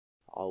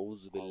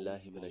औज़ु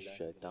बिल्लाहि मिनश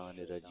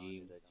शैतानिर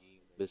रजीम।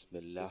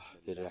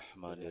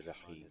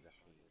 बिस्मिल्लाहिर्रहमानिर्रहीम।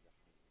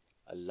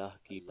 अल्लाह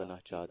की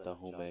पनाह चाहता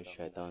हूँ मैं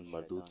शैतान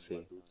मरदूद से।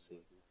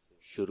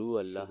 शुरू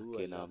अल्लाह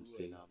के नाम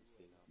से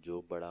जो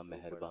बड़ा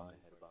मेहरबान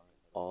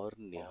और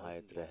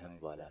निहायत रहम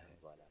वाला है।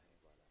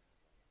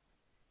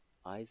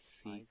 I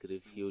seek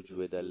refuge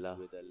with Allah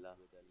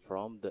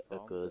from the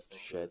accursed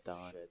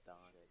shaitan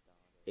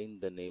in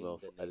the name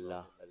of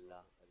Allah,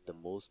 the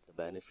most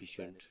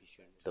beneficent,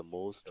 the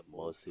most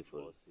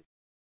merciful.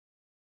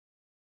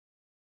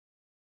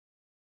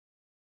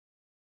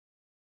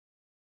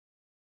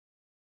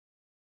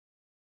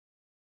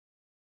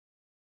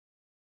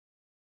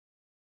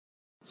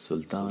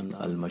 सुल्तान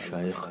अल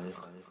मशाइख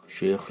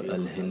शेख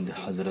अल हिंद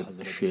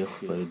हजरत शेख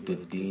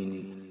फरीदुद्दीन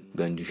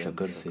गंज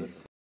शकर से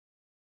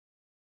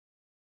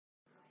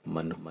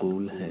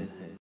मनक़ूल है,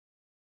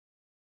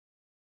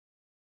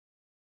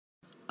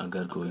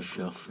 अगर कोई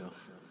शख्स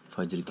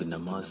फज्र की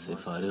नमाज से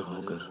फारिग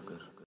होकर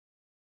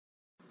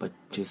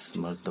 25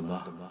 मरतबा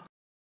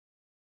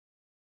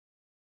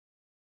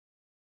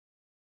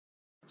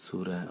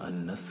सूरह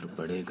अन-नस्र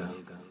पढ़ेगा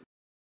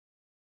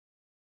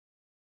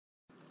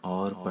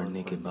और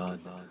पढ़ने के बाद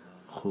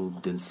खूब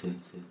दिल से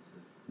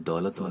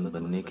दौलतमंद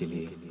बनने के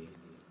लिए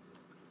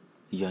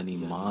यानी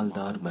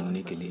मालदार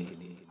बनने के लिए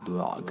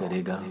दुआ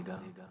करेगा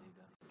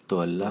तो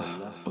अल्लाह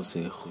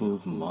उसे खूब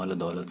माल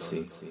दौलत से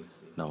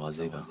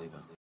नवाजेगा।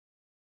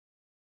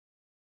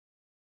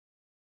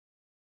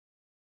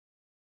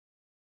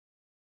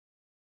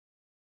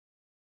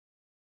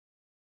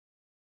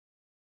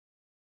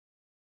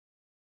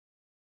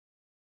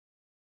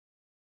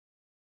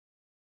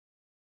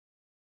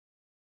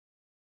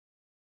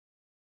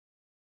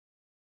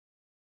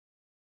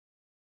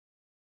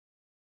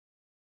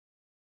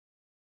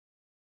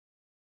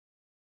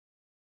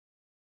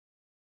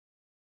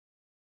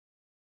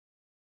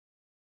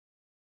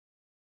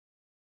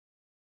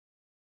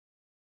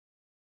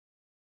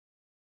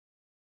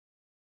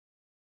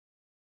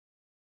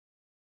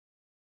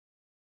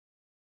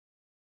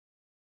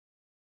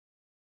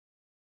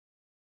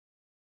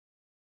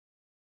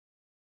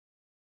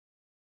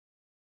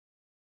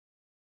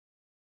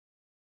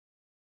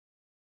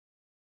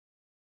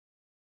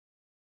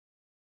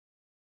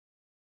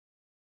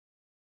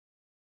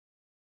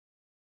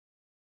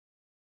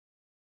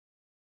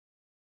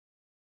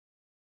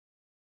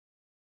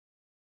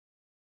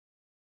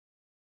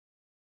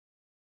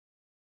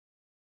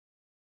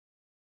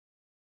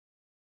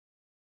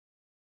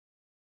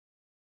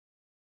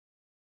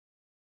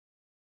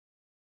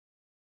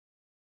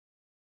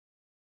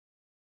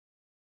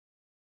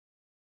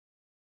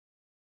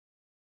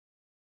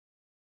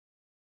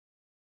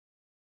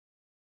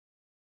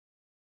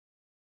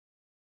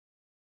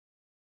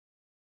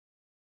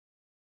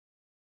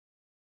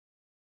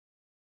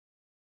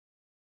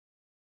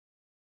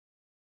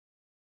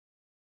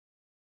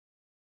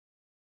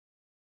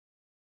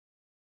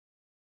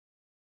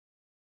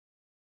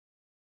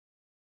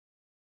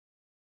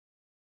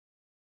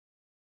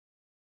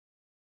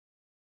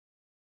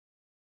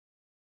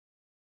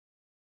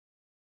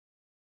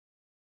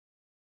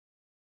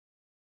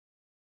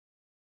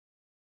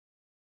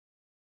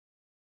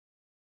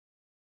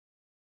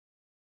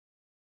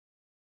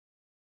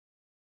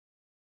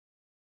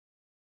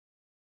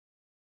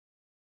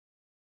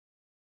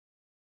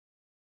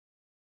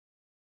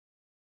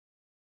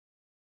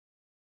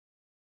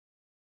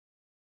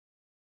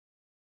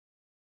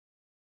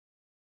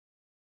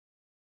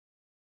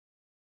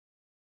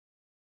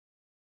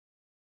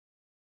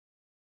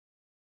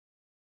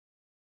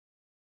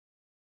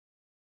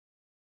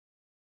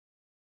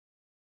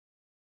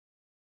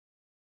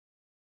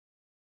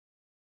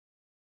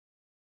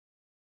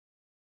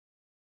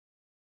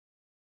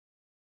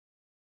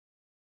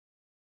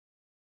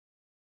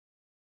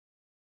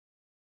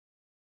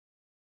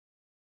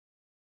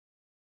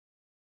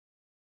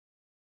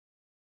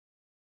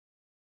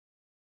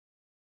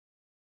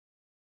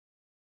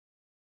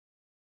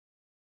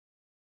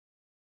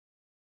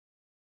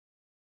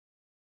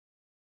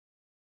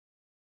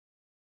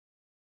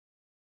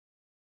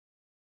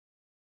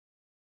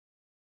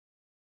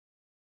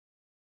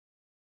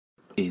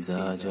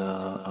 इज़ा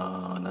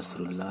जाअ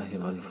नस्रुल्लाहि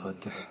वल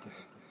फतह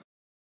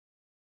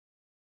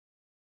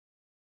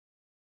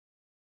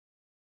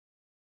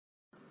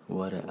व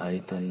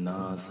रअयत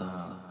अन्नास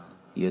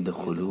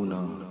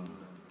यदखुलूना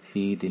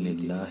फी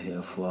दीनिल्लाहि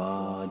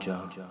अफ़वाजा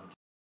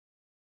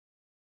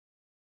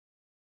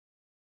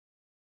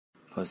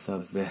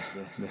फसब्बिह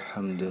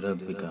बिहम्दि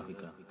रब्बिका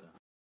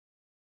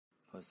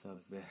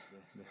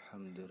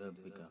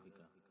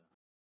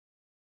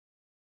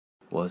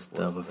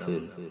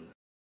वस्तगफिर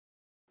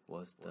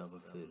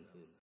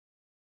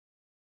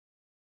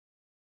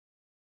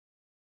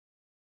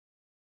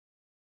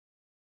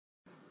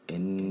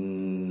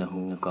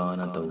इन्नहु कान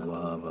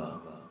तव्वाबा।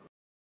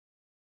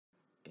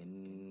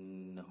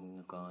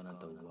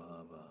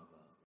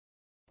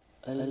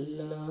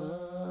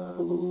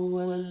 अल्लाहु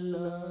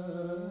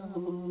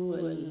अल्लाहु